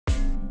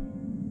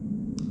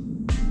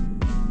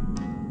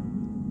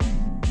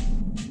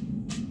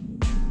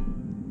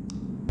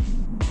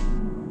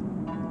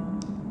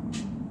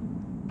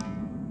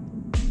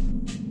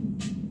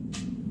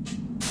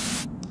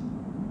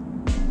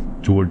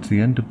Towards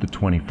the end of the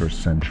 21st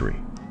century,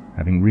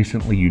 having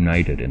recently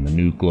united in the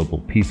new global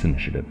peace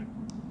initiative,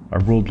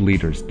 our world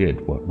leaders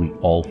did what we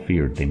all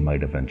feared they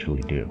might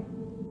eventually do.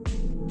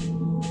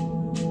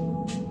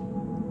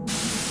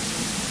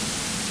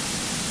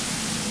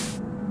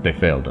 They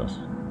failed us.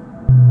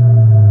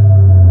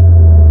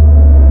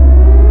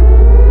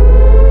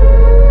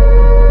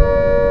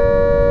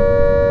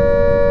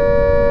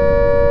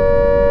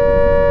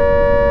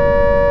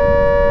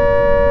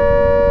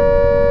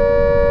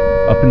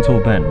 Up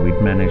until then,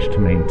 we'd managed to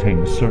maintain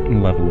a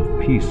certain level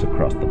of peace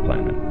across the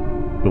planet,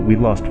 but we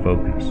lost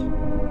focus.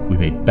 We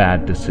made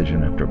bad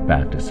decision after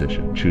bad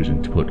decision,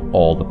 choosing to put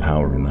all the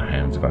power in the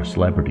hands of our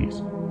celebrities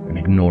and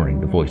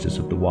ignoring the voices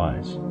of the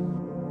wise.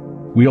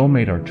 We all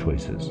made our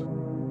choices.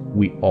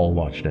 We all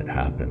watched it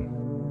happen.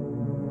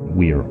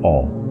 We are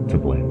all to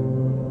blame.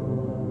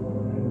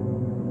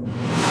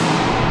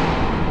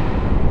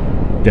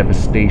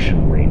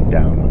 Devastation rained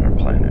down on our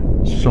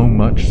planet, so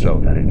much so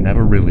that it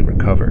never really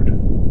recovered.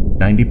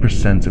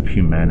 90% of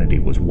humanity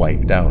was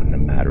wiped out in a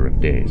matter of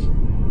days.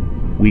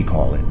 We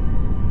call it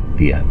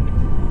the end.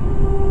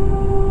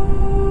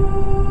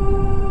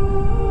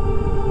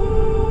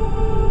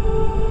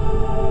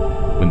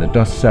 When the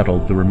dust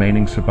settled, the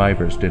remaining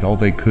survivors did all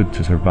they could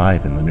to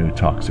survive in the new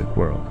toxic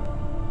world.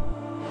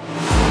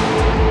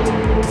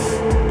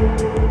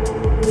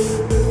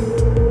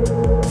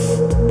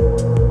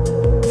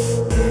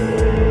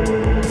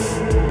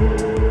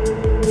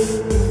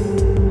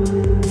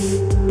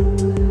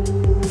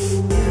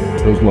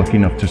 Those lucky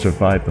enough to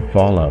survive the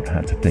fallout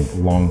had to think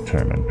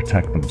long-term and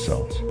protect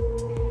themselves.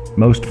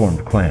 Most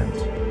formed clans,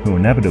 who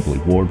inevitably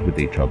warred with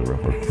each other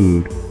over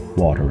food,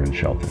 water, and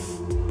shelter.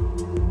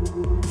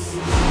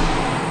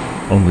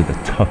 Only the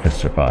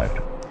toughest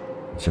survived.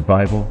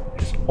 Survival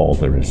is all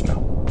there is now.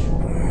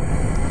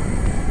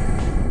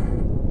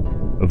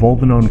 Of all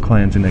the known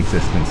clans in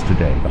existence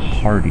today, the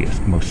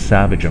hardiest, most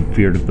savage, and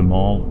feared of them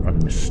all are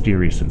the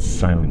mysterious and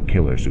silent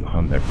killers who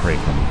hunt their prey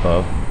from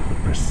above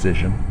with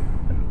precision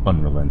and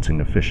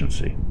unrelenting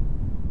efficiency.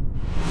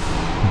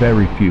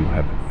 Very few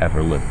have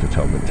ever lived to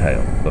tell the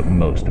tale, but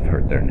most have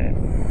heard their name.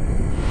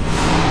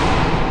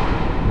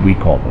 We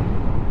call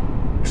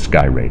them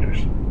Sky Raiders.